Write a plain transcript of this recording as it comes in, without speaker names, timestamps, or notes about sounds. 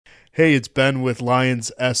Hey, it's Ben with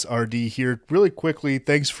Lions SRD here. Really quickly,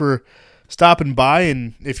 thanks for stopping by.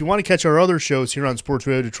 And if you want to catch our other shows here on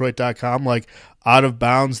sportsradiodetroit.com, like Out of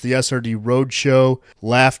Bounds, the SRD Road Show,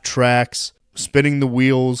 Laugh Tracks, Spinning the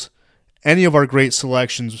Wheels, any of our great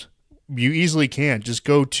selections, you easily can. Just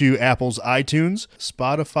go to Apple's iTunes,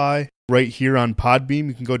 Spotify, right here on Podbeam.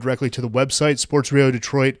 You can go directly to the website,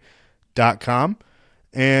 sportsradiodetroit.com,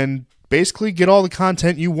 and basically get all the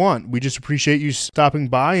content you want. We just appreciate you stopping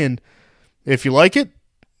by, and if you like it,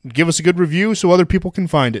 give us a good review so other people can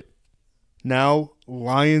find it. Now,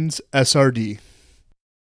 Lions SRD.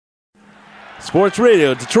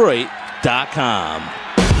 sportsradiodetroit.com.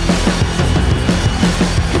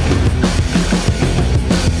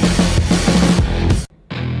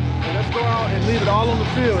 Let's go out and leave it all on the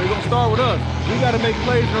field. It's going to start with us. We got to make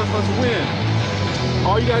plays in order for us to win.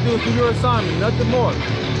 All you got to do is do your assignment, nothing more.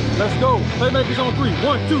 Let's go. Playmakers on three.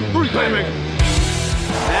 1, 2, 3, playmakers.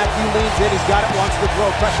 Matthew leans in. He's got it. Wants to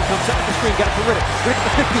throw. Pressure comes set at the screen. Got it to Riddick. Riddick at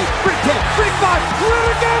the 15. Riddick 10. Riddick 5.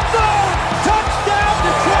 Riddick end zone. Touchdown,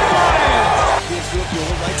 Detroit Lions. He's to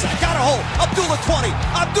Abdullah right side. Got a hole. Abdullah 20.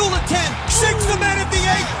 Abdullah 10. Shakes the man at the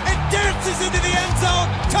 8 and dances into the end zone.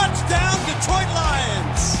 Touchdown, Detroit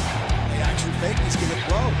Lions. The action fake. He's going to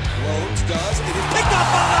throw. Rhodes does. It is picked off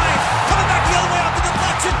by Lions. Coming back the other way off the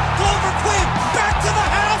deflection. Glover Queen. Back to the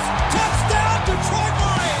house. Touchdown, Detroit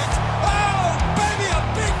Lions. Oh, baby, a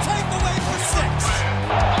big takeaway for 6.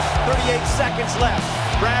 38 seconds left.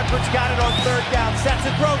 Bradford's got it on third down. Sets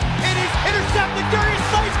it, throws. It is intercepted. Darius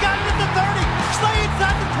Slay's got it at the 30. Slay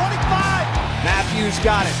inside the 25. Matthews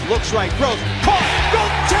got it. Looks right. Throws. Caught.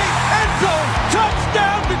 Golden Tate. End zone.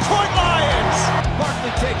 Touchdown, Detroit Lions.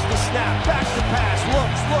 Barkley takes the snap. Back to pass.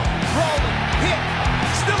 Looks. Rolling. Hit.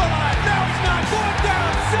 Still alive. Now he's not. Going down.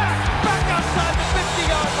 Sack. Back outside the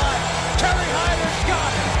 50-yard line. Terry Hyder's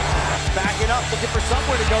got it. Backing up. Looking for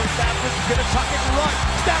somewhere to go. Stafford's going to tuck it and run.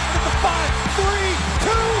 Stafford at the 5. 3, 2,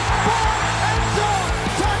 4. End zone.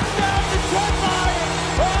 Touchdown, Detroit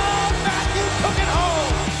Lions. Oh, Matthew took it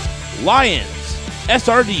home. Lions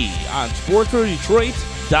SRD on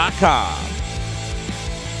sportsradiodetroit.com.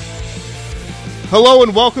 Hello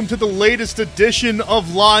and welcome to the latest edition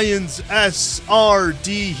of Lions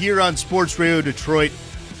SRD here on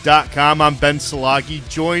sportsradiodetroit.com. I'm Ben Salagi,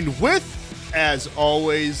 joined with, as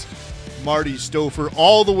always, Marty Stouffer,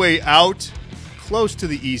 all the way out, close to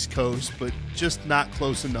the East Coast, but just not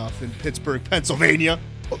close enough in Pittsburgh, Pennsylvania.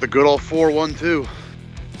 Well, the good old 412.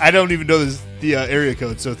 I don't even know the area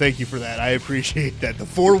code, so thank you for that. I appreciate that. The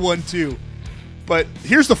 412. But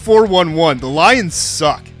here's the 411. The Lions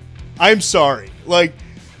suck. I'm sorry. Like,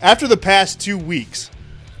 after the past 2 weeks,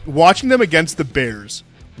 watching them against the Bears,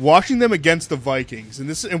 watching them against the Vikings, and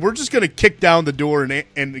we're just going to kick down the door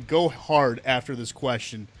and go hard after this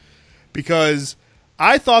question, because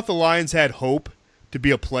I thought the Lions had hope to be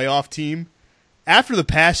a playoff team. After the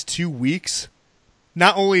past 2 weeks,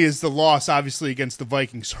 not only is the loss obviously against the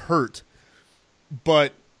Vikings hurt,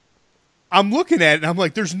 but I'm looking at it and I'm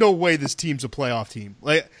like, there's no way this team's a playoff team.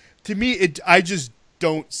 Like, to me, I just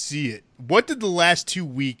don't see it. What did the last 2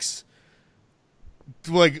 weeks,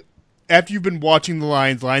 like, after you've been watching the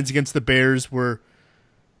Lions against the Bears, where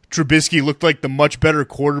Trubisky looked like the much better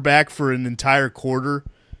quarterback for an entire quarter,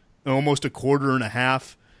 almost a quarter and a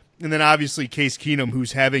half, and then obviously Case Keenum,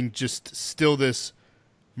 who's having just still this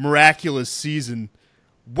miraculous season.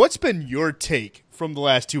 What's been your take from the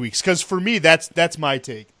last 2 weeks? Because for me, that's my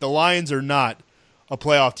take. The Lions are not a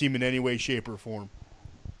playoff team in any way, shape, or form.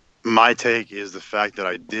 My take is the fact that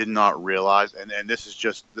I did not realize, and this is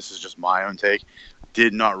just my own take,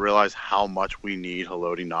 did not realize how much we need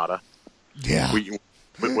Haloti Ngata. Yeah.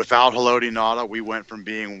 Without Haloti Ngata, we went from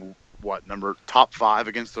being top 5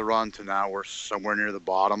 against the run to now we're somewhere near the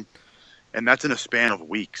bottom, and that's in a span of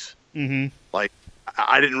weeks. Mm-hmm. Like,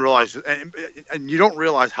 I didn't realize, and you don't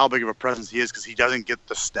realize how big of a presence he is because he doesn't get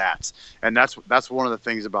the stats, and that's one of the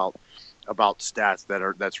things about stats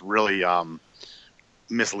that's really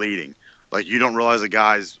misleading. Like, you don't realize a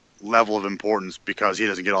guy's level of importance because he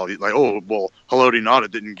doesn't get all these, like, oh, well, Haloti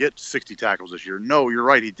Ngata didn't get 60 tackles this year. No, you're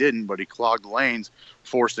right, he didn't, but he clogged the lanes,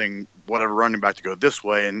 forcing whatever running back to go this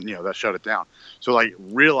way, and that shut it down. So, like,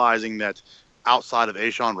 realizing that outside of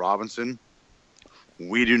Ashawn Robinson,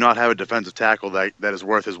 we do not have a defensive tackle that is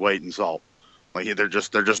worth his weight in salt. Like, they're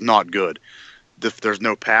just not good. There's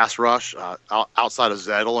no pass rush outside of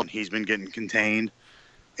Zettel, and he's been getting contained.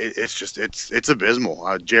 It's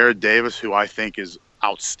abysmal. Jared Davis, who I think is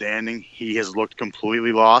outstanding, he has looked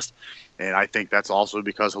completely lost, and I think that's also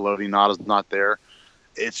because Haloti Ngata's not there.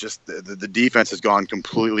 It's just the defense has gone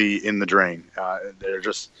completely in the drain.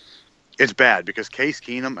 It's bad because Case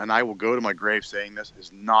Keenum, and I will go to my grave saying this,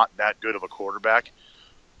 is not that good of a quarterback,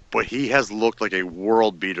 but he has looked like a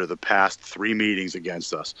world beater the past 3 meetings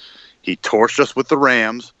against us. He torched us with the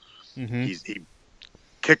Rams. Mm-hmm. He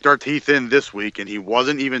kicked our teeth in this week, and he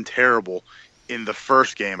wasn't even terrible in the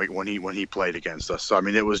first game when he played against us. So I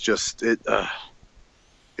mean, it was just it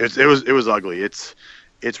was ugly. It's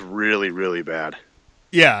really, really bad.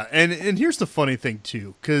 Yeah, and here's the funny thing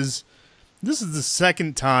too, because this is the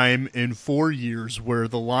second time in 4 years where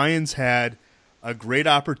the Lions had a great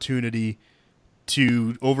opportunity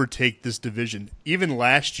to overtake this division. Even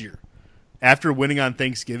last year, after winning on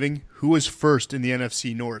Thanksgiving, who was first in the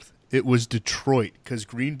NFC North? It was Detroit, because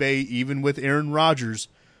Green Bay, even with Aaron Rodgers,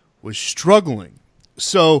 was struggling.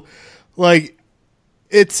 So, like,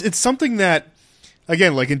 it's something that,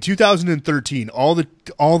 again, like in 2013, all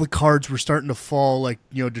the cards were starting to fall, like,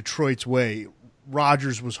 you know, Detroit's way.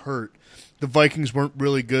 Rodgers was hurt. The Vikings weren't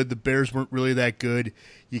really good. The Bears weren't really that good.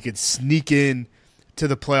 You could sneak in to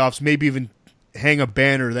the playoffs, maybe even hang a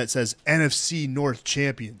banner that says NFC North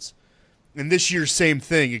champions. And this year, same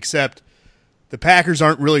thing, except the Packers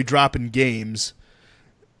aren't really dropping games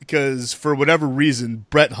because for whatever reason,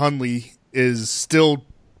 Brett Hundley is still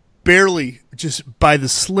barely, just by the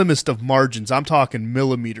slimmest of margins, I'm talking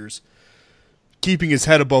millimeters, keeping his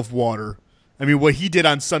head above water. I mean, what he did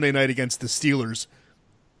on Sunday night against the Steelers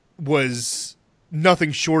was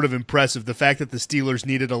nothing short of impressive. The fact that the Steelers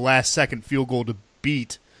needed a last-second field goal to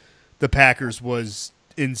beat the Packers was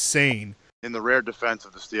insane. In the rare defense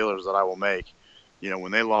of the Steelers that I will make, you know,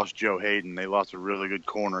 when they lost Joe Hayden, they lost a really good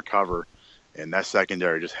corner cover, and that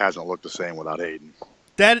secondary just hasn't looked the same without Hayden.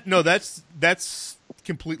 That's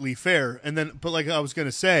completely fair. And then, but like I was going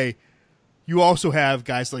to say, you also have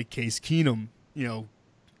guys like Case Keenum, you know,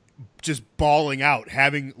 just balling out,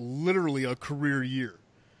 having literally a career year.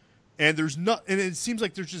 And and it seems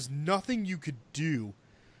like there's just nothing you could do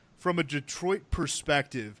from a Detroit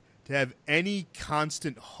perspective to have any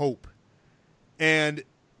constant hope. And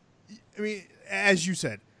I mean, as you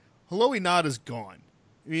said, Haloi Nada's gone.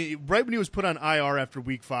 I mean, right when he was put on IR after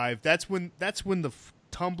Week 5, that's when the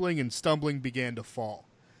tumbling and stumbling began to fall.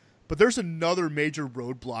 But there's another major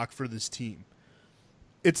roadblock for this team.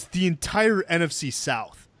 It's the entire NFC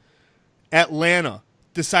South. Atlanta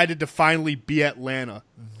decided to finally be Atlanta.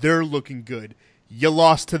 They're looking good. You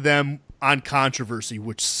lost to them on controversy,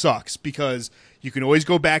 which sucks because you can always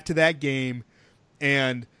go back to that game.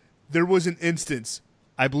 And there was an instance,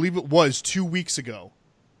 I believe it was 2 weeks ago,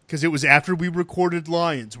 because it was after we recorded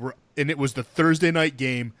Lions, and it was the Thursday night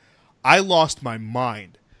game. I lost my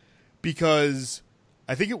mind because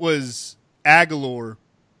I think it was Aguilar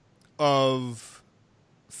of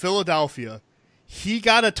Philadelphia. He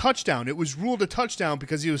got a touchdown. It was ruled a touchdown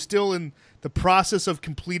because he was still in the process of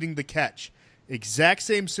completing the catch. Exact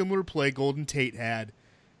same similar play Golden Tate had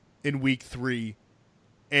in Week 3.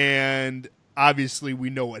 And obviously we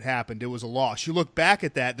know what happened. It was a loss. You look back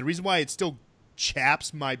at that, the reason why it still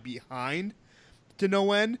chaps my behind to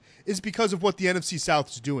no end is because of what the NFC South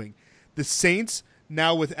is doing. The Saints,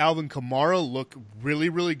 now with Alvin Kamara, look really,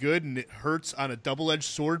 really good, and it hurts on a double-edged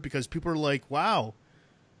sword because people are like, wow,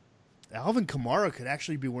 Alvin Kamara could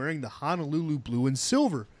actually be wearing the Honolulu blue and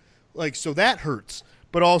silver. Like, so that hurts.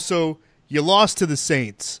 But also, you lost to the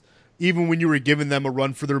Saints, even when you were giving them a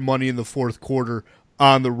run for their money in the fourth quarter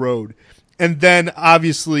on the road. And then,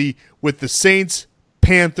 obviously, with the Saints,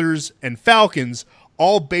 Panthers, and Falcons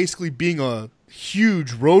all basically being a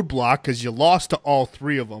huge roadblock because you lost to all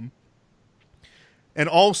 3 of them. And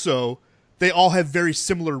also, they all have very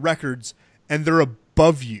similar records, and they're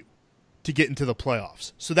above you to get into the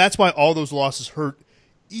playoffs. So that's why all those losses hurt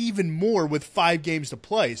even more with 5 games to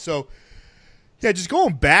play. So, yeah, just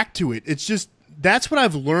going back to it, it's just that's what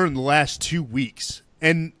I've learned the last 2 weeks.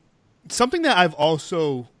 And something that I've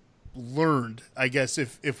also learned, I guess,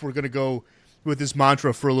 if we're going to go with this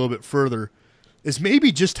mantra for a little bit further, is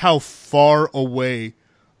maybe just how far away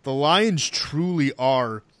the Lions truly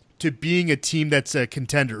are to being a team that's a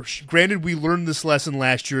contender. Granted, we learned this lesson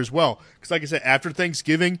last year as well. Because like I said, after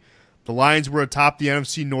Thanksgiving, the Lions were atop the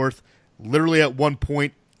NFC North, literally at one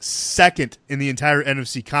point second in the entire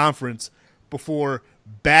NFC conference before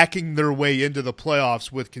backing their way into the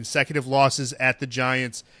playoffs with consecutive losses at the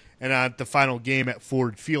Giants and at the final game at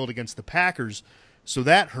Ford Field against the Packers. So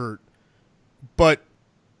that hurt. But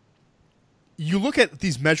you look at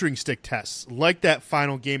these measuring stick tests, like that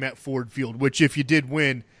final game at Ford Field, which if you did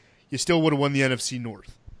win, you still would have won the NFC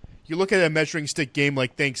North. You look at a measuring stick game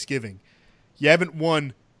like Thanksgiving. You haven't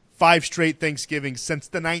won 5 straight Thanksgivings since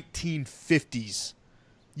the 1950s.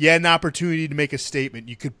 You had an opportunity to make a statement.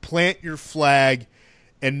 You could plant your flag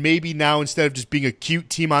And maybe now, instead of just being a cute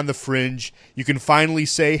team on the fringe, you can finally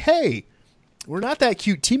say, hey, we're not that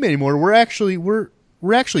cute team anymore. We're actually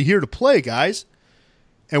here to play, guys.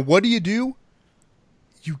 And what do?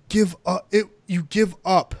 You give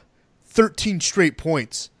up 13 straight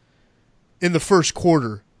points in the first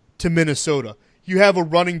quarter to Minnesota. You have a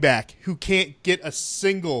running back who can't get a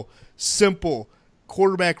single simple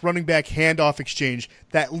quarterback running back handoff exchange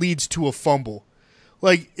that leads to a fumble.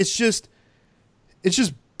 Like, it just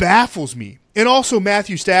baffles me. And also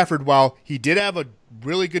Matthew Stafford, while he did have a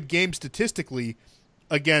really good game statistically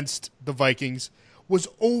against the Vikings, was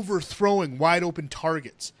overthrowing wide open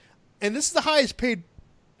targets. And this is the highest paid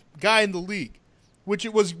guy in the league, which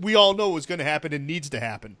we all know was going to happen and needs to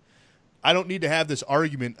happen. I don't need to have this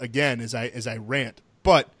argument again as I rant,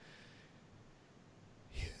 but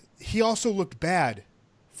he also looked bad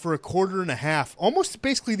for a quarter and a half, almost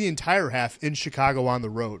basically the entire half in Chicago on the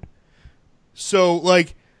road. So,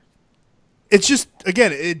 like, it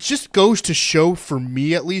just goes to show, for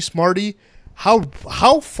me at least, Marty,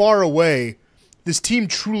 how far away this team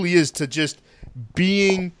truly is to just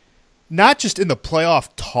being not just in the playoff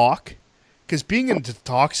talk, because being in the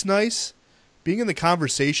talk's nice, being in the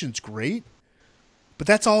conversation's great, but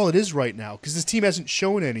that's all it is right now, because this team hasn't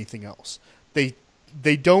shown anything else. They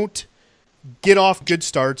don't get off good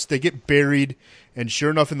starts. They get buried, and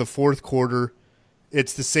sure enough, in the fourth quarter,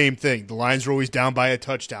 it's the same thing. The Lions are always down by a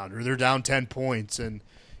touchdown, or they're down 10 points, and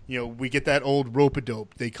we get that old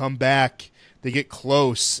rope-a-dope. They come back, they get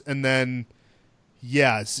close, and then,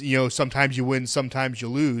 sometimes you win, sometimes you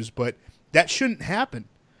lose, but that shouldn't happen.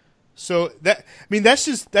 So that's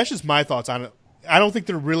just my thoughts on it. I don't think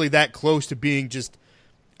they're really that close to being just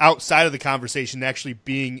outside of the conversation, actually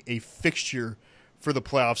being a fixture for the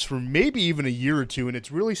playoffs for maybe even a year or two, and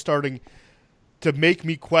it's really starting to make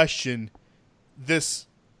me question this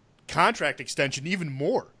contract extension even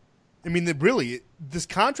more. I mean, this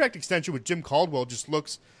contract extension with Jim Caldwell just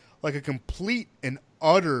looks like a complete and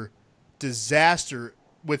utter disaster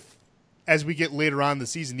as we get later on in the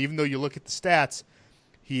season. Even though you look at the stats,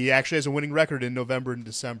 he actually has a winning record in November and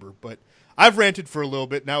December. But I've ranted for a little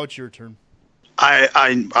bit. Now it's your turn.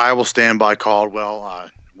 I will stand by Caldwell.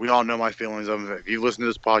 We all know my feelings of him. If you listened to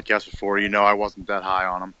this podcast before, you know I wasn't that high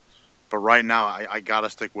on him. But right now, I got to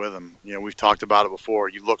stick with him. We've talked about it before.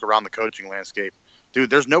 You look around the coaching landscape. Dude,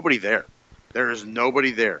 there's nobody there. There is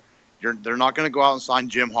nobody there. They're not going to go out and sign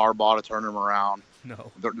Jim Harbaugh to turn him around.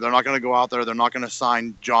 No. They're not going to go out there. They're not going to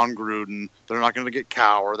sign John Gruden. They're not going to get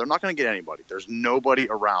Cowher. They're not going to get anybody. There's nobody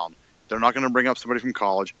around. They're not going to bring up somebody from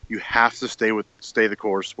college. You have to stay the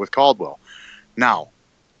course with Caldwell. Now,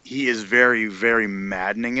 he is very, very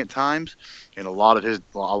maddening at times, and a lot of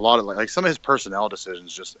some of his personnel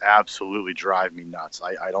decisions just absolutely drive me nuts.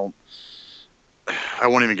 I won't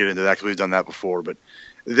even get into that because we've done that before. But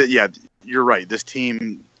you're right. This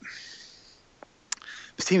team's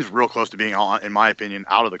real close to being, in my opinion,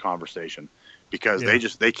 out of the conversation because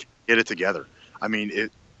they can't get it together. I mean,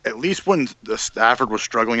 at least when the Stafford was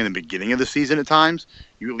struggling in the beginning of the season at times,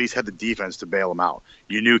 you at least had the defense to bail him out.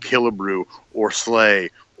 You knew Killebrew or Slay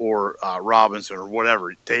or Robinson or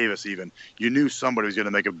whatever, Davis even. You knew somebody was going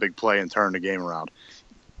to make a big play and turn the game around.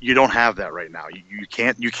 You don't have that right now. You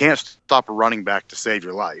can't stop a running back to save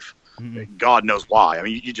your life. Mm-hmm. God knows why. I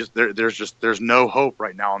mean, there's no hope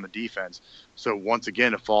right now on the defense. So once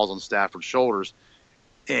again, it falls on Stafford's shoulders,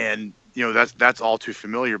 and that's all too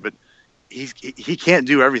familiar. But he can't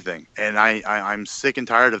do everything, and I'm sick and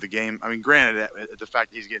tired of the game. I mean, granted, the fact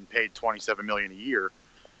that he's getting paid $27 million a year,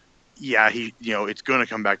 it's going to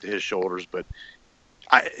come back to his shoulders. But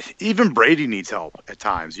even Brady needs help at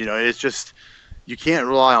times. It's just you can't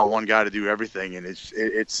rely on one guy to do everything, and it's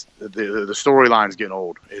the storyline's getting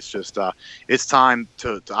old. It's just it's time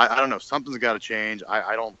to I don't know, something's got to change.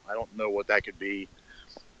 I don't know what that could be,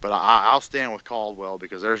 but I'll stand with Caldwell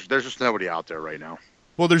because there's just nobody out there right now.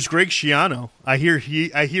 Well, there's Greg Schiano. I hear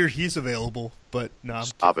he's available, but no.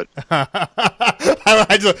 Stop it.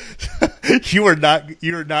 You are not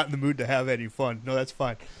in the mood to have any fun. No, that's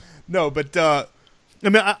fine. No, but I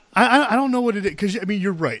mean, I don't know what it is because I mean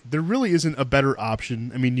you're right. There really isn't a better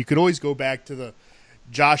option. I mean, you could always go back to the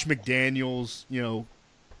Josh McDaniels,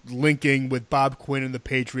 linking with Bob Quinn and the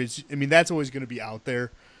Patriots. I mean, that's always going to be out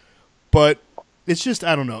there, but it's just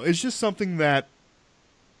I don't know. It's just something that.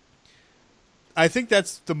 I think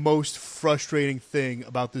that's the most frustrating thing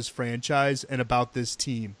about this franchise and about this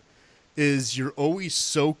team is you're always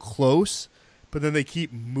so close, but then they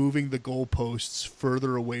keep moving the goalposts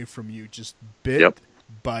further away from you just bit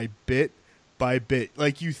by bit by bit.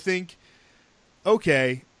 Like you think,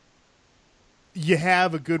 okay, you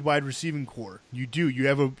have a good wide receiving core. You do. You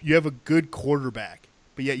have a good quarterback,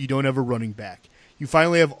 but yet you don't have a running back. You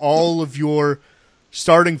finally have all of your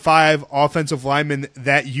starting 5 offensive linemen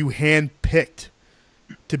that you handpicked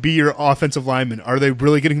to be your offensive linemen. Are they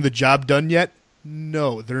really getting the job done yet?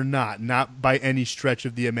 No, they're not. Not by any stretch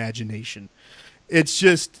of the imagination. It's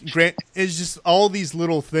just all these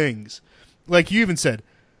little things. Like you even said,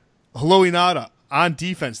 Hello Inada on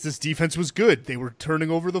defense. This defense was good. They were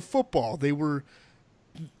turning over the football. They were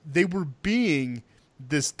being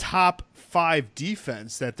this top 5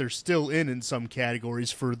 defense that they're still in some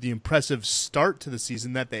categories for the impressive start to the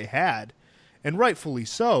season that they had, and rightfully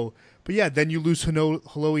so. But yeah, then you lose Hello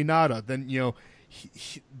Inada. Then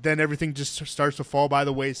then everything just starts to fall by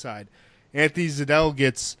the wayside. Anthony Ziddell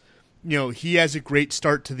gets, he has a great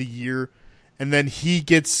start to the year, and then he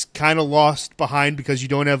gets kind of lost behind because you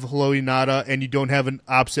don't have Hello Inada and you don't have an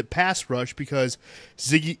opposite pass rush because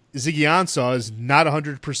Ziggy Ansah is not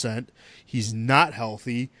 100%. He's not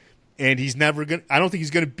healthy, and he's never going. I don't think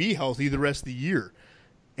he's going to be healthy the rest of the year.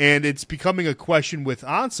 And it's becoming a question with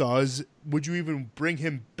Ansah is, would you even bring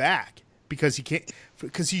him back because he can't?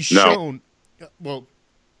 Because he's shown. Well,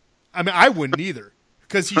 I mean, I wouldn't either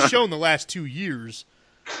because he's shown the last 2 years.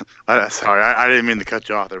 Sorry, I didn't mean to cut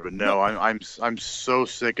you off there, but no. I'm so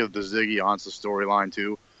sick of the Ziggy Ansah storyline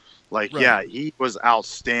too. Like, right. Yeah, he was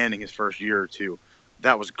outstanding his first year or two.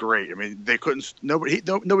 That was great. I mean, nobody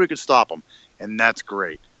could stop him, and that's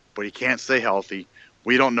great. But he can't stay healthy.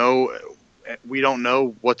 We don't know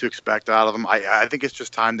what to expect out of him. I think it's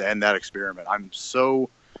just time to end that experiment. I'm so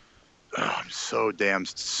damn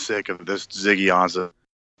sick of this Ziggy Ansah.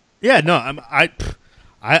 Yeah, no,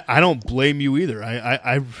 I don't blame you either.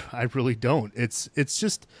 I really don't. It's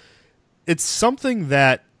just something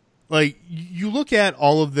that, like, you look at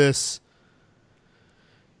all of this,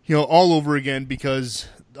 all over again because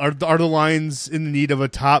are the Lions in the need of a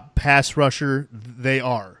top pass rusher? They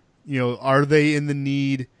are. Are they in the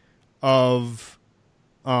need of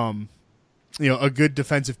a good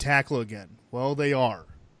defensive tackle again? Well, they are.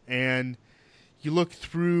 And you look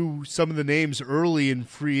through some of the names early in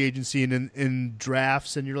free agency and in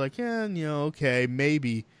drafts, and you're like, yeah, okay,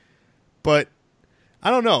 maybe. But I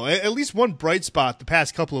don't know. At least one bright spot the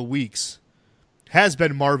past couple of weeks has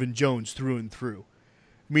been Marvin Jones through and through.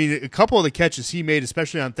 I mean, a couple of the catches he made,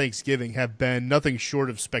 especially on Thanksgiving, have been nothing short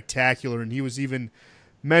of spectacular, and he was even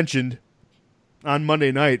mentioned on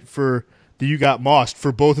Monday night for the You Got Mossed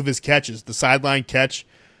for both of his catches, the sideline catch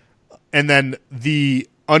and then the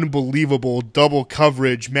unbelievable double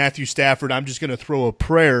coverage Matthew Stafford, I'm just going to throw a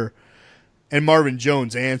prayer, and Marvin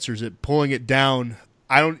Jones answers it, pulling it down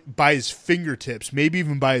by his fingertips, maybe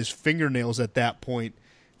even by his fingernails at that point,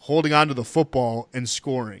 holding onto the football and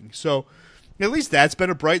scoring. So at least that's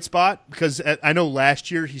been a bright spot because I know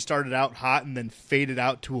last year he started out hot and then faded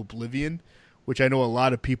out to oblivion, which I know a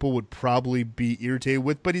lot of people would probably be irritated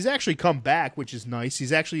with, but he's actually come back, which is nice.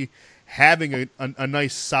 He's actually having a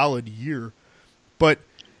nice solid year. But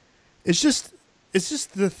it's just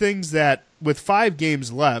the things that with 5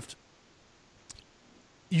 games left,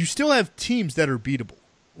 you still have teams that are beatable.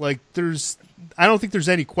 Like I don't think there's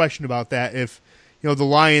any question about that if the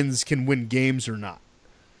Lions can win games or not.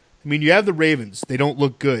 I mean, you have the Ravens. They don't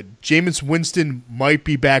look good. Jameis Winston might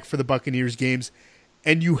be back for the Buccaneers games,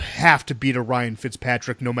 and you have to beat a Ryan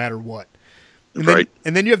Fitzpatrick no matter what. And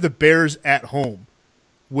then you have the Bears at home,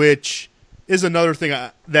 which is another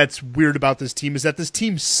thing that's weird about this team, is that this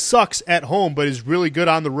team sucks at home but is really good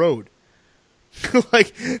on the road.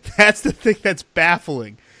 Like, that's the thing that's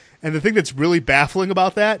baffling. And the thing that's really baffling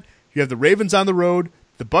about that, you have the Ravens on the road,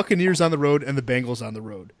 the Buccaneers on the road, and the Bengals on the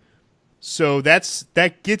road. So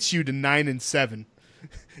that gets you to 9-7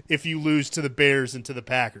 if you lose to the Bears and to the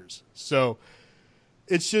Packers. So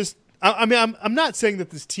it's just, I mean, I'm not saying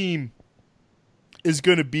that this team is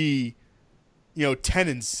going to be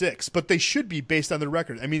 10-6, but they should be based on their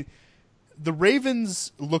record. I mean, the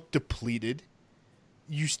Ravens look depleted.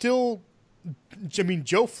 Joe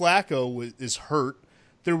Flacco is hurt.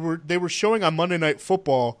 They were showing on Monday Night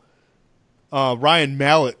Football Ryan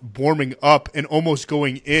Mallett warming up and almost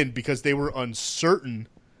going in because they were uncertain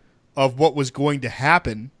of what was going to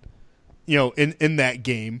happen, in that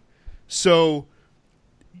game. So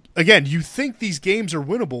again, you think these games are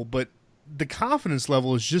winnable, but the confidence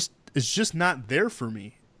level is just not there for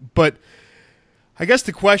me. But I guess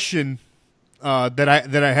the question that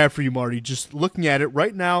I have for you, Marty, just looking at it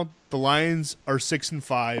right now, the Lions are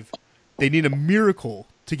 6-5. They need a miracle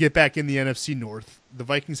to get back in the NFC North. The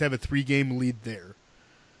Vikings have a 3-game lead there.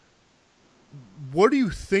 What do you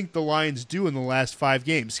think the Lions do in the last 5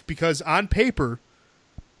 games? Because on paper,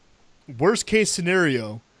 worst case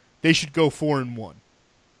scenario, they should go 4-1.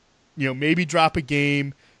 Maybe drop a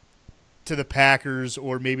game, to the Packers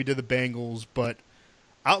or maybe to the Bengals, but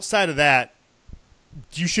outside of that,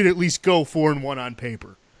 you should at least go 4-1 on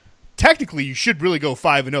paper. Technically, you should really go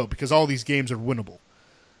 5-0 because all these games are winnable.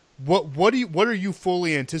 What are you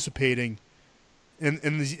fully anticipating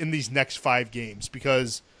in these next 5 games?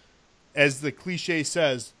 Because as the cliche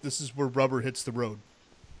says, this is where rubber hits the road.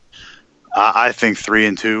 I think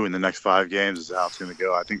 3-2 in the next 5 games is how it's going to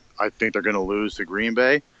go. I think they're going to lose to Green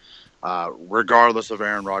Bay, regardless of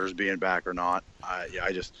Aaron Rodgers being back or not.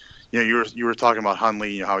 You were talking about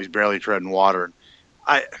Hundley, how he's barely treading water.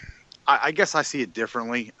 I guess I see it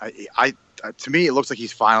differently. To me, it looks like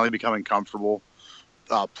he's finally becoming comfortable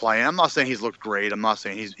playing. I'm not saying he's looked great. I'm not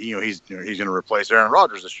saying he's going to replace Aaron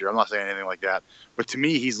Rodgers this year. I'm not saying anything like that. But to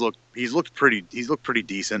me, he's looked pretty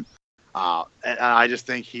decent. And I just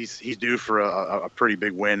think he's due for a pretty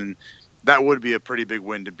big win, and that would be a pretty big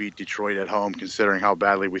win to beat Detroit at home, considering how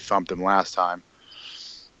badly we thumped him last time.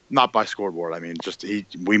 Not by scoreboard. I mean,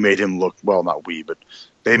 we made him look well. Not we, but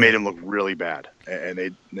they made him look really bad,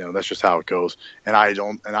 and that's just how it goes. And I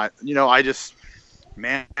don't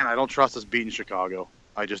trust us beating Chicago.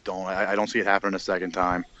 I just don't. I don't see it happening a second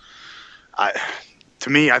time. To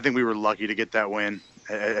me, I think we were lucky to get that win,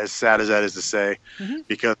 as sad as that is to say,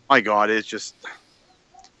 because, my God, it's just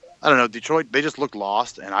 – I don't know. Detroit, they just look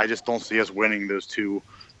lost, and I just don't see us winning those 2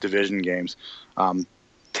 division games.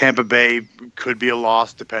 Tampa Bay could be a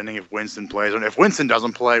loss depending if Winston plays. And if Winston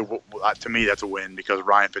doesn't play, to me, that's a win because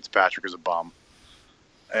Ryan Fitzpatrick is a bum.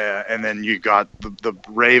 And then you got the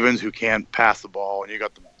Ravens who can't pass the ball, and you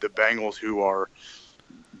got the Bengals who are –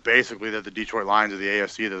 basically, they're the Detroit Lions of the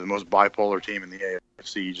AFC. They're the most bipolar team in the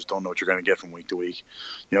AFC. You just don't know what you're going to get from week to week.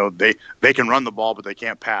 They can run the ball, but they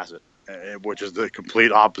can't pass it, which is the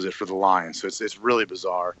complete opposite for the Lions. So it's really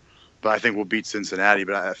bizarre. But I think we'll beat Cincinnati.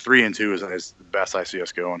 But 3-2 is the best I see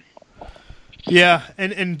us going. Yeah,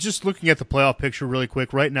 and just looking at the playoff picture really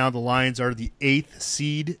quick, right now the Lions are the 8th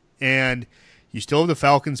seed, and you still have the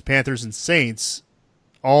Falcons, Panthers, and Saints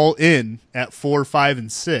all in at 4, 5,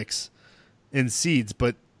 and 6 in seeds,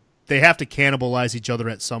 but they have to cannibalize each other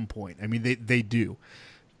at some point. I mean, they do.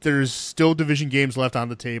 There's still division games left on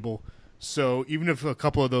the table, so even if a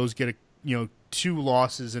couple of those get 2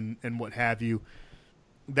 losses and what have you,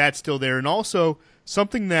 that's still there. And also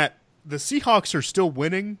something that the Seahawks are still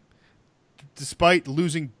winning despite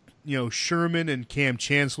losing, Sherman and Cam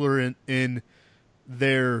Chancellor in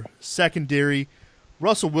their secondary.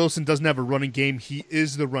 Russell Wilson doesn't have a running game. He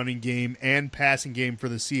is the running game and passing game for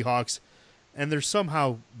the Seahawks, and they're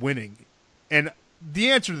somehow winning. And the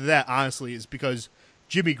answer to that, honestly, is because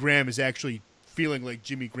Jimmy Graham is actually feeling like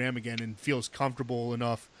Jimmy Graham again and feels comfortable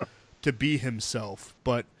enough to be himself.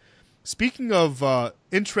 But speaking of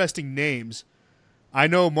interesting names, I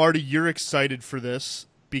know, Marty, you're excited for this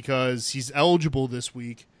because he's eligible this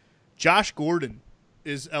week. Josh Gordon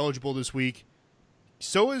is eligible this week.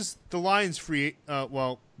 So is the Lions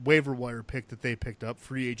waiver wire pick that they picked up,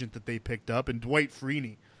 free agent that they picked up, and Dwight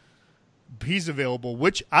Freeney. He's available.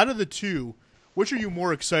 Which out of the 2, which are you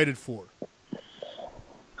more excited for?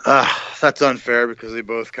 That's unfair because they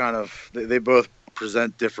both they both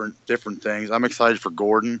present different things. I'm excited for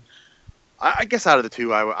Gordon. I guess out of the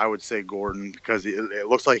 2, I would say Gordon because it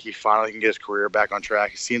looks like he finally can get his career back on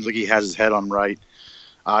track. It seems like he has his head on right.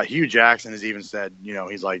 Hugh Jackson has even said,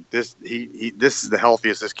 he's like this. This is the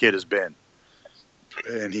healthiest this kid has been,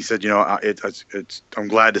 and he said, I'm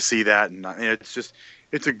glad to see that, and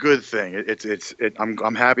it's a good thing.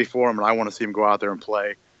 I'm happy for him, and I want to see him go out there and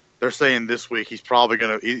play. They're saying this week he's probably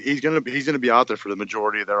gonna be out there for the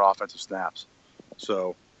majority of their offensive snaps.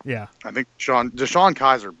 So yeah, I think DeShone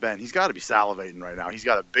Kizer, he's got to be salivating right now. He's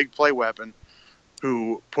got a big play weapon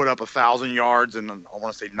who put up 1,000 yards and I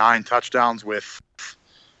want to say 9 touchdowns with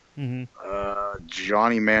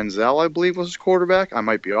Johnny Manziel, I believe, was his quarterback. I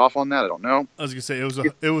might be off on that. I don't know. I was gonna say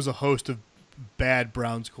it was a host of bad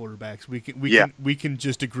Browns quarterbacks. We can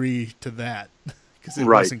just agree to that because it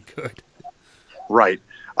wasn't good. Right.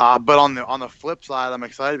 But on the flip side, I'm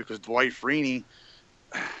excited because Dwight Freeney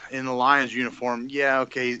in the Lions uniform,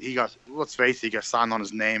 let's face it, he got signed on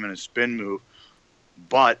his name and his spin move.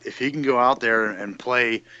 But if he can go out there and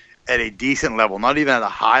play at a decent level, not even at a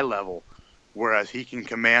high level, whereas he can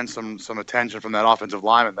command some attention from that offensive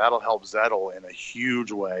lineman, that'll help Zettel in a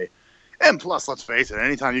huge way. And plus, let's face it,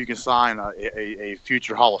 anytime you can sign a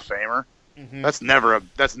future Hall of Famer, that's never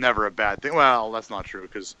a bad thing. Well, that's not true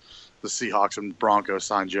because the Seahawks and Broncos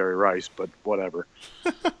signed Jerry Rice, but whatever.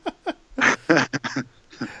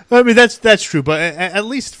 I mean, that's true, but at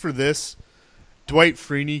least for this, Dwight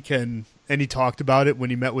Freeney can, and he talked about it when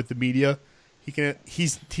he met with the media.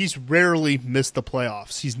 He's rarely missed the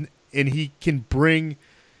playoffs. He can bring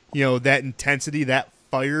that intensity, that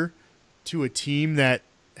fire to a team that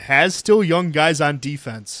has still young guys on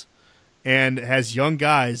defense and has young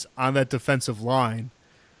guys on that defensive line.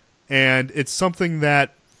 And it's something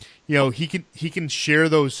that, he can share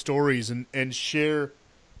those stories and share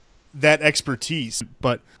that expertise.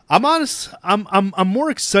 But I'm honest, I'm more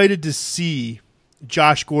excited to see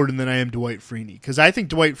Josh Gordon than I am Dwight Freeney, because I think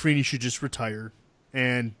Dwight Freeney should just retire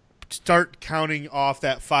and start counting off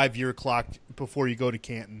that 5-year clock before you go to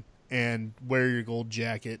Canton and wear your gold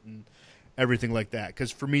jacket and everything like that.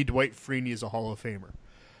 Because for me, Dwight Freeney is a Hall of Famer.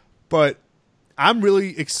 But I'm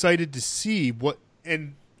really excited to see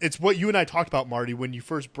and it's what you and I talked about, Marty, when you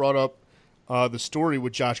first brought up the story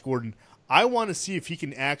with Josh Gordon. I want to see if he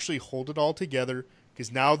can actually hold it all together,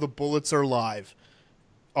 because now the bullets are live.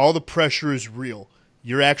 All the pressure is real.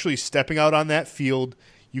 You're actually stepping out on that field.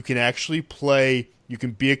 You can actually play. You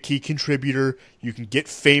can be a key contributor. You can get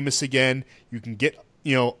famous again. You can get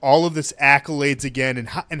all of this accolades again.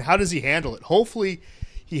 And how does he handle it? Hopefully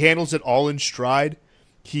he handles it all in stride.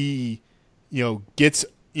 He gets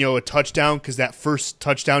a touchdown, because that first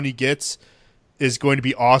touchdown he gets is going to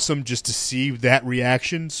be awesome just to see that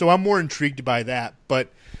reaction. So I'm more intrigued by that. But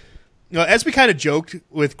as we kind of joked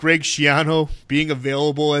with Greg Schiano being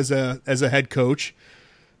available as a head coach,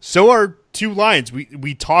 so are two Lions.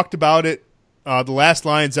 We talked about it, the last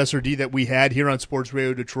Lions SRD that we had here on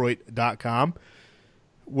SportsRadioDetroit.com,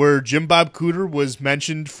 where Jim Bob Cooter was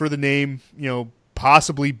mentioned for the name,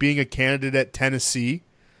 possibly being a candidate at Tennessee,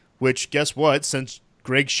 which, guess what, since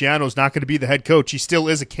Greg Schiano's not going to be the head coach, he still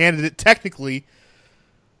is a candidate technically.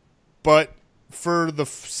 But for the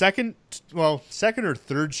second or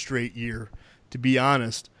third straight year, to be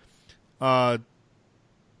honest, Austin,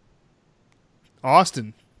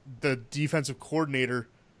 the defensive coordinator,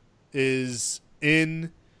 is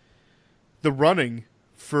in the running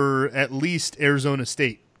for at least Arizona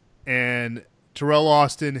State. And Terrell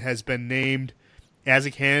Austin has been named as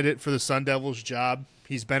a candidate for the Sun Devils job.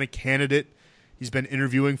 He's been a candidate. He's been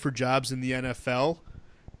interviewing for jobs in the NFL.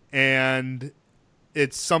 And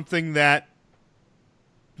it's something that,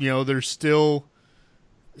 there's still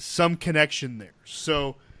some connection there.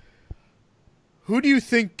 So who do you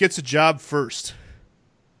think gets a job first?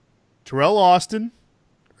 Terrell Austin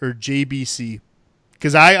or JBC?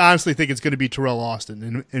 Because I honestly think it's going to be Terrell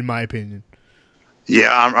Austin, in my opinion. Yeah,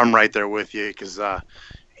 I'm right there with you, because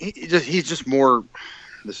he's just more.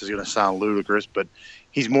 This is going to sound ludicrous, but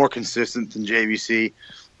he's more consistent than JBC.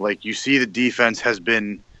 Like, you see, the defense has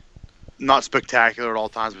been not spectacular at all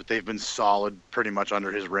times, but they've been solid pretty much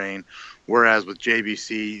under his reign. Whereas with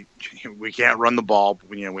JBC, we can't run the ball.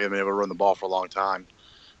 We haven't been able to run the ball for a long time.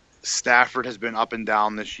 Stafford has been up and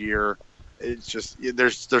down this year. It's just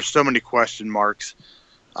there's so many question marks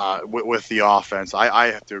with the offense.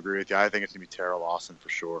 I have to agree with you. I think it's going to be Terrell Austin for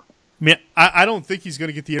sure. I mean, I don't think he's going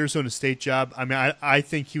to get the Arizona State job. I mean, I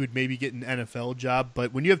think he would maybe get an NFL job.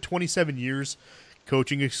 But when you have 27 years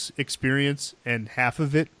coaching experience and half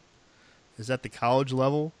of it is at the college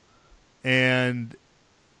level, and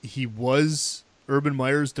he was Urban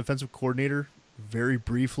Meyer's defensive coordinator very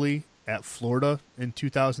briefly at Florida in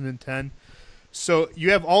 2010. So you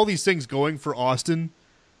have all these things going for Austin,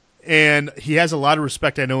 and he has a lot of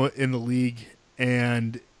respect, I know, in the league.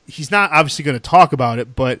 And he's not obviously going to talk about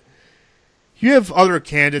it, but you have other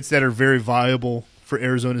candidates that are very viable for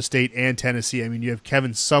Arizona State and Tennessee. I mean, you have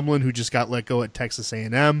Kevin Sumlin, who just got let go at Texas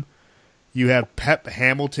A&M. You have Pep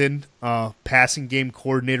Hamilton, passing game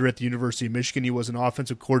coordinator at the University of Michigan. He was an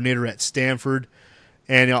offensive coordinator at Stanford,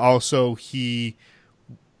 and also he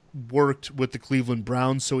worked with the Cleveland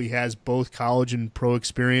Browns, so he has both college and pro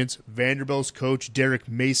experience. Vanderbilt's coach, Derek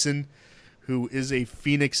Mason, who is a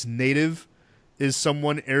Phoenix native, is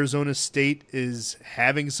someone Arizona State is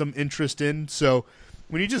having some interest in. So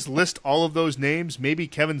when you just list all of those names, maybe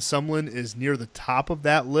Kevin Sumlin is near the top of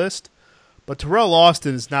that list, but Terrell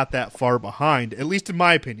Austin is not that far behind, at least in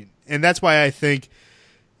my opinion. And that's why I think,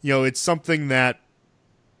 it's something that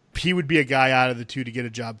he would be a guy out of the two to get a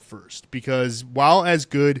job first. Because while as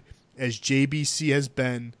good as JBC has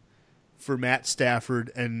been for Matt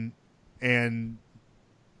Stafford and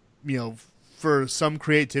for some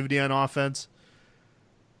creativity on offense,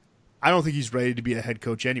 I don't think he's ready to be a head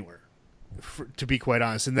coach anywhere, to be quite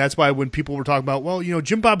honest. And that's why when people were talking about,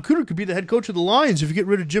 Jim Bob Cooter could be the head coach of the Lions if you get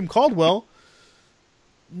rid of Jim Caldwell.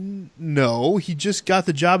 No, he just got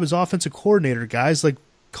the job as offensive coordinator, guys. Like,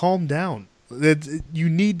 calm down. You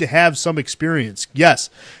need to have some experience. Yes,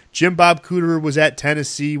 Jim Bob Cooter was at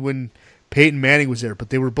Tennessee when Peyton Manning was there,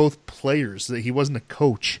 but they were both players. He wasn't a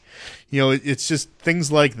coach. It's just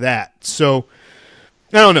things like that. So,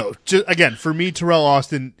 I don't know. Just, again, for me, Terrell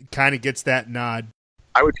Austin kind of gets that nod.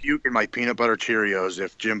 I would puke in my peanut butter Cheerios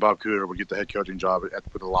if Jim Bob Cooter would get the head coaching job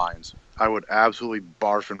with the Lions. I would absolutely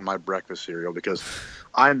barf in my breakfast cereal because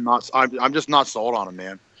I'm just not sold on him,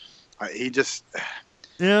 man. He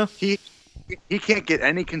can't get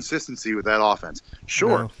any consistency with that offense.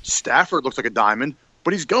 Sure, no. Stafford looks like a diamond,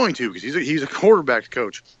 but he's going to because he's a quarterback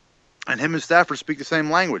coach, and him and Stafford speak the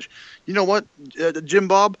same language. You know what, Jim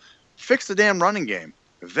Bob, fix the damn running game.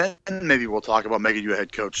 Then maybe we'll talk about making you a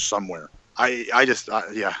head coach somewhere.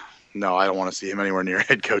 No, I don't want to see him anywhere near a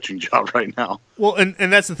head coaching job right now. Well, and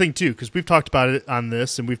that's the thing too, because we've talked about it on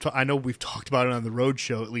this, and I know we've talked about it on the road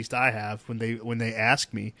show. At least I have when they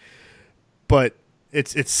ask me. But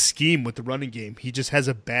it's scheme with the running game. He just has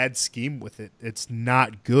a bad scheme with it. It's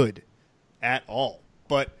not good at all.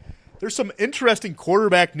 But there's some interesting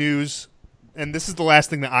quarterback news, and this is the last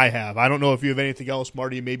thing that I have. I don't know if you have anything else,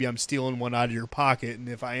 Marty. Maybe I'm stealing one out of your pocket, and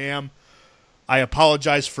if I am, I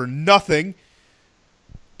apologize for nothing.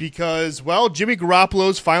 Because, well, Jimmy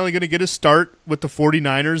Garoppolo's finally going to get a start with the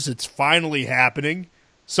 49ers. It's finally happening.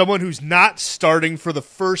 Someone who's not starting for the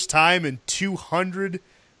first time in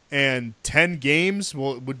 210 games.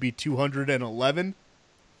 Well, it would be 211.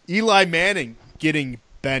 Eli Manning getting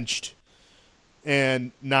benched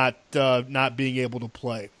and not being able to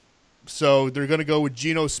play. So they're going to go with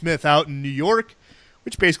Geno Smith out in New York,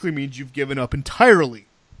 which basically means you've given up entirely.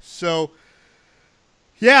 So,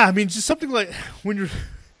 yeah, I mean, just something like when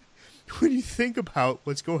you think about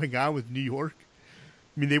what's going on with New York,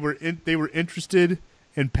 I mean, they were interested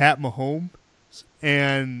in Pat Mahomes,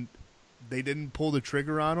 and they didn't pull the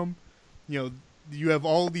trigger on him. You know, you have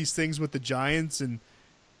all of these things with the Giants, and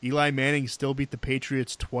Eli Manning still beat the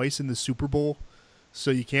Patriots twice in the Super Bowl,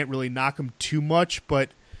 so you can't really knock him too much. But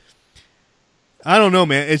I don't know,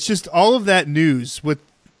 man. It's just all of that news with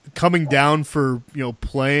coming down for, you know,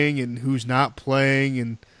 playing and who's not playing,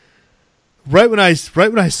 and right when I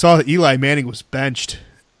saw that Eli Manning was benched,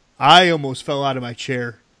 I almost fell out of my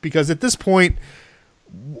chair because at this point,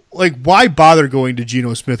 like, why bother going to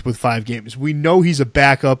Geno Smith with 5 games? We know he's a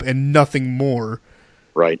backup and nothing more.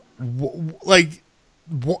 Right. Why?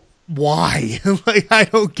 Like, I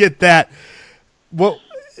don't get that. Well,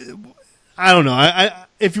 I don't know. I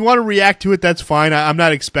if you want to react to it, that's fine. I'm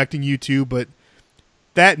not expecting you to, but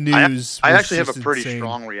that news. I actually have a pretty insane.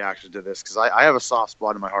 Strong reaction to this because I have a soft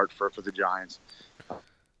spot in my heart for the Giants.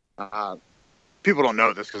 People don't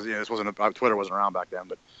know this because this wasn't Twitter wasn't around back then,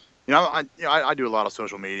 but I do a lot of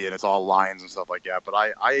social media and it's all Lions and stuff like that. But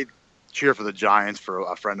I cheer for the Giants for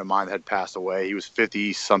a friend of mine that had passed away. He was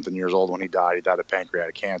 50-something years old when he died. He died of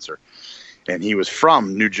pancreatic cancer, and he was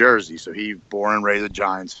from New Jersey, so he born and raised a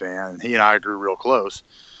Giants fan. And he and I grew real close.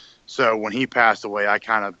 So when he passed away, I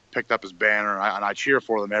kind of picked up his banner, and I cheer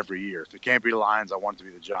for them every year. If it can't be the Lions, I want it to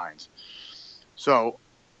be the Giants. So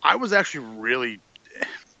I was actually really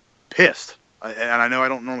pissed. And I know I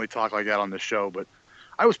don't normally talk like that on this show, but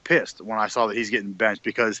I was pissed when I saw that he's getting benched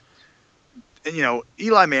because,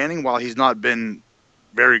 Eli Manning, while he's not been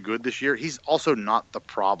very good this year, he's also not the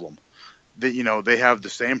problem. They have the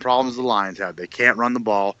same problems the Lions have. They can't run the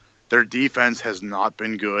ball. Their defense has not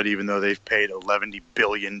been good, even though they've paid $11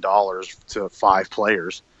 billion to 5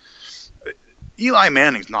 players. Eli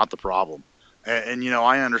Manning's not the problem. And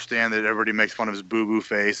I understand that everybody makes fun of his boo-boo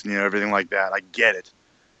face and, everything like that. I get it.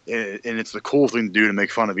 And it's the cool thing to do to make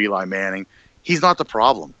fun of Eli Manning. He's not the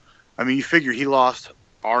problem. I mean, you figure he lost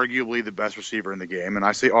arguably the best receiver in the game. And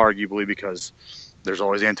I say arguably because there's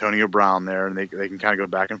always Antonio Brown there, and they can kind of go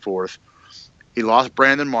back and forth. He lost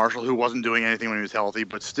Brandon Marshall, who wasn't doing anything when he was healthy,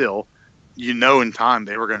 but still, in time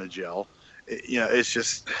they were going to gel. It's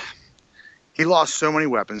just he lost so many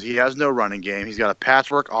weapons. He has no running game. He's got a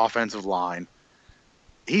patchwork offensive line.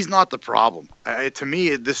 He's not the problem. To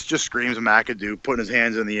me, this just screams McAdoo putting his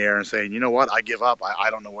hands in the air and saying, you know what, I give up. I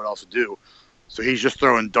don't know what else to do. So he's just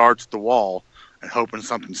throwing darts at the wall and hoping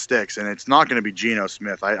something sticks. And it's not going to be Geno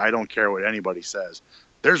Smith. I don't care what anybody says.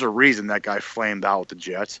 There's a reason that guy flamed out with the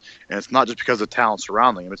Jets, and it's not just because of the talent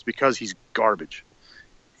surrounding him. It's because he's garbage.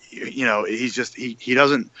 He's just he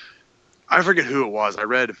doesn't. I forget who it was. I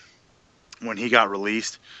read when he got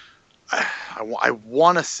released. I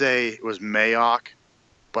want to say it was Mayock,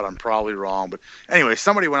 but I'm probably wrong. But anyway,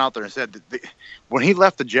 somebody went out there and said that when he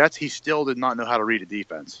left the Jets, he still did not know how to read a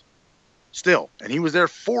defense. Still, and he was there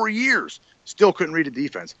 4 years. Still couldn't read a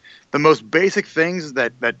defense. The most basic things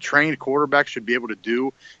that trained quarterbacks should be able to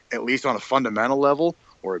do, at least on a fundamental level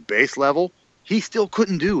or a base level, he still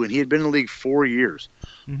couldn't do, and he had been in the league 4 years.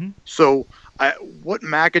 Mm-hmm. So what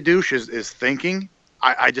McAdoosh is thinking,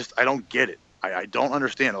 I don't get it. I don't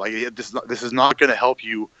understand it. Like this is not going to help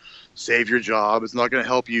you save your job. It's not going to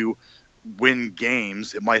help you win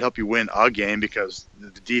games. It might help you win a game because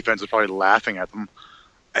the defense is probably laughing at them.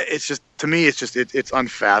 It's just, to me, it's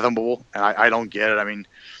unfathomable, and I don't get it. I mean,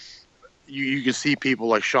 you can see people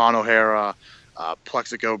like Sean O'Hara,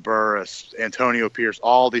 Plexico Burris, Antonio Pierce,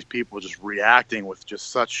 all these people just reacting with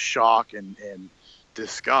just such shock and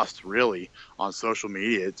disgust, really, on social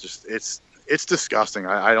media. It's disgusting.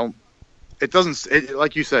 It doesn't,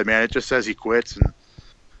 like you said, man, it just says he quits, and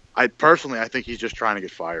I think he's just trying to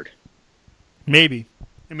get fired. Maybe.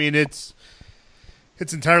 I mean, it's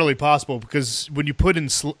entirely possible because when you put in,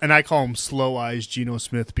 and I call him slow eyes Geno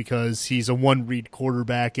Smith because he's a one-read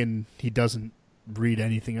quarterback and he doesn't read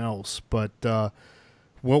anything else. But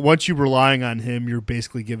once you're relying on him, you're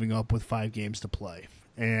basically giving up with 5 games to play.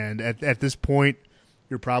 And at this point,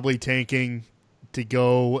 you're probably tanking to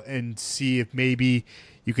go and see if maybe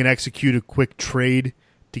you can execute a quick trade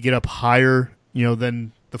to get up higher,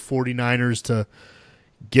 than the 49ers to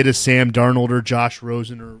get a Sam Darnold or Josh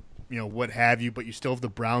Rosen or what have you, but you still have the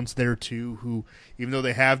Browns there too, who, even though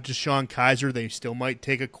they have Deshaun Kaiser, they still might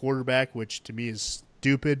take a quarterback, which to me is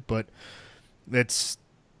stupid, but that's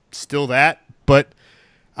still that. But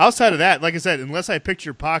outside of that, like I said, unless I picked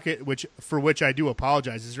your pocket, for which I do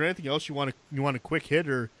apologize, is there anything else you want a quick hit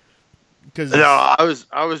or? Because no, I was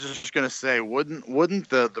just gonna say, wouldn't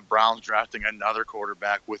the Browns drafting another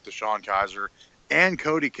quarterback with Deshaun Kaiser and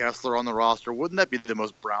Cody Kessler on the roster, wouldn't that be the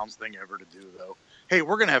most Browns thing ever to do, though? Hey,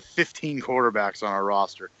 we're going to have 15 quarterbacks on our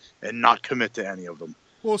roster and not commit to any of them.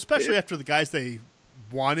 Well, especially after the guys they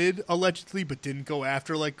wanted, allegedly, but didn't go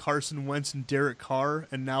after, like Carson Wentz and Derek Carr,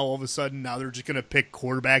 and now all of a sudden, now they're just going to pick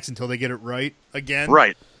quarterbacks until they get it right again.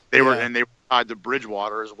 Right. They were tied to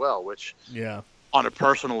Bridgewater as well, which on a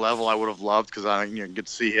personal level I would have loved because I get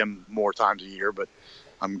to see him more times a year, but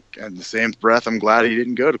in the same breath, I'm glad he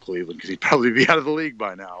didn't go to Cleveland because he'd probably be out of the league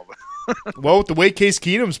by now. Well, with the way Case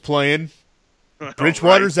Keenum's playing,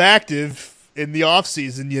 Bridgewater's active in the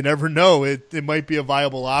offseason. You never know. It might be a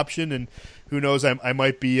viable option, and who knows, I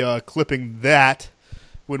might be clipping that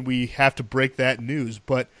when we have to break that news.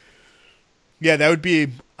 But, yeah, that would be,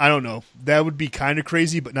 I don't know, that would be kind of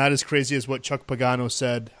crazy, but not as crazy as what Chuck Pagano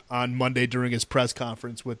said on Monday during his press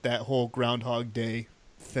conference with that whole Groundhog Day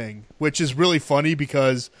thing, which is really funny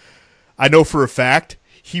because I know for a fact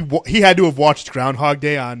he had to have watched Groundhog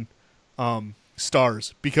Day on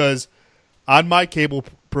Stars because on my cable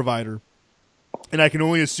provider, and I can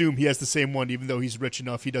only assume he has the same one even though he's rich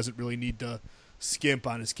enough he doesn't really need to skimp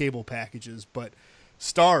on his cable packages, but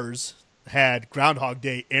Stars had Groundhog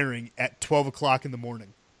Day airing at 12 o'clock in the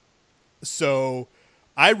morning. So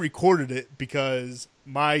I recorded it because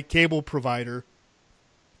my cable provider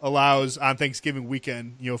allows on Thanksgiving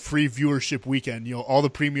weekend, free viewership weekend, all the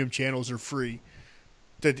premium channels are free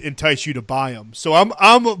to entice you to buy them. So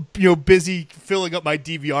I'm busy filling up my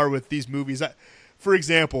DVR with these movies. For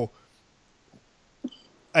example,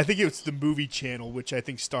 I think it's the Movie Channel, which I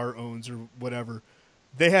think Star owns or whatever.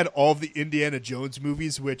 They had all the Indiana Jones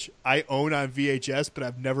movies, which I own on VHS, but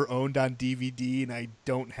I've never owned on DVD, and I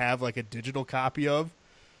don't have like a digital copy of.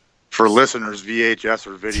 For listeners, VHS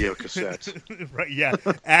or video cassettes. Right, yeah.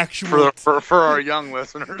 Actual for our young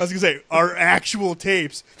listeners. I was going to say, our actual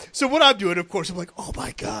tapes. So what I'm doing, of course, I'm like, oh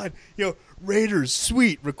my God, Raiders,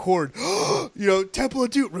 sweet, record. Temple of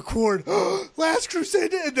Doom, record. Last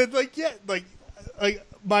Crusade, and then like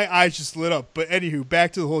my eyes just lit up. But anywho,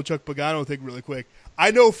 back to the whole Chuck Pagano thing really quick.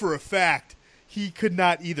 I know for a fact he could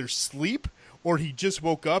not either sleep or he just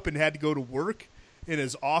woke up and had to go to work in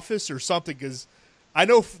his office or something because I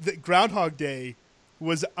know that Groundhog Day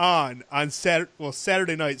was on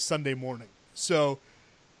Saturday night, Sunday morning. So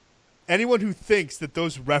anyone who thinks that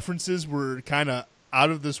those references were kind of out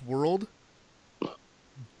of this world,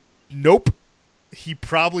 nope. He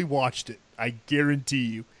probably watched it. I guarantee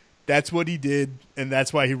you. That's what he did, and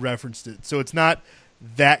that's why he referenced it. So it's not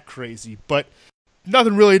that crazy. But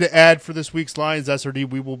nothing really to add for this week's Lions SRD.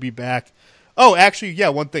 We will be back. Oh, actually, yeah,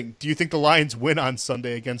 one thing. Do you think the Lions win on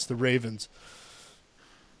Sunday against the Ravens?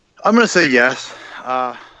 I'm going to say yes.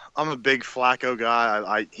 I'm a big Flacco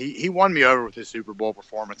guy. He won me over with his Super Bowl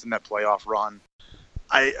performance in that playoff run.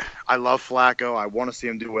 I love Flacco. I want to see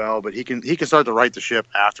him do well, but he can start to right the ship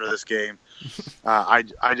after this game. I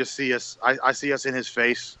just see us. I see us in his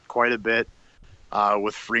face quite a bit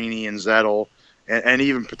with Freeney and Zettel, and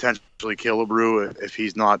even potentially Killebrew if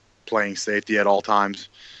he's not playing safety at all times.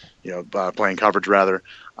 Playing coverage rather,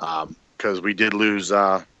 because we did lose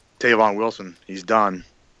Tavon Wilson. He's done.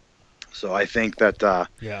 So I think that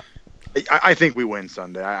I think we win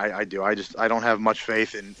Sunday. I do. I don't have much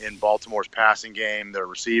faith in Baltimore's passing game, their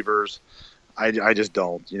receivers. I just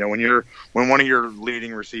don't. You know, when one of your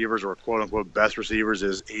leading receivers or quote unquote best receivers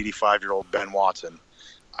is 85-year-old Ben Watson,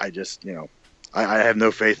 I just, you know, I have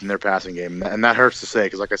no faith in their passing game, and that hurts to say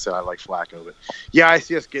because, like I said, I like Flacco. But yeah, I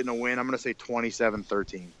see us getting a win. I'm going to say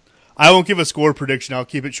 27-13. I won't give a score prediction. I'll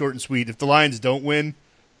keep it short and sweet. If the Lions don't win,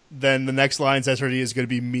 then the next Lions SRD is going to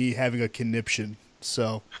be me having a conniption.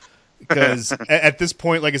 So, because at this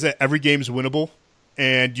point, like I said, every game's winnable,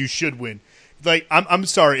 and you should win. Like, I'm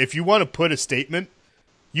sorry, if you want to put a statement,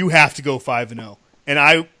 you have to go 5-0,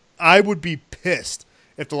 and I would be pissed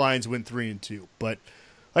if the Lions win 3-2. But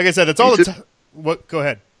like I said, it's all the time. What? Go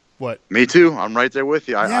ahead. What? Me too. I'm right there with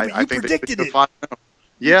you. I think predicted it. 5-0.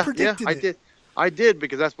 Yeah, I it. did. I did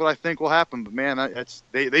because that's what I think will happen. But man,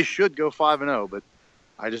 they should go 5-0, but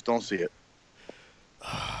I just don't see it.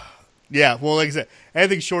 Yeah, well, like I said,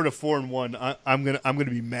 anything short of 4-1, I'm gonna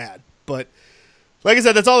be mad. But like I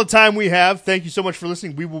said, that's all the time we have. Thank you so much for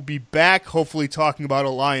listening. We will be back, hopefully, talking about a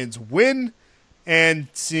Lions win and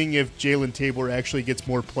seeing if Jalen Tabor actually gets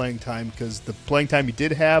more playing time, because the playing time he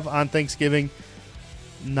did have on Thanksgiving,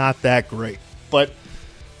 not that great. But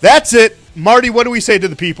that's it. Marty, what do we say to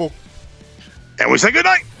the people? And we say good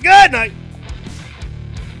night. Good night.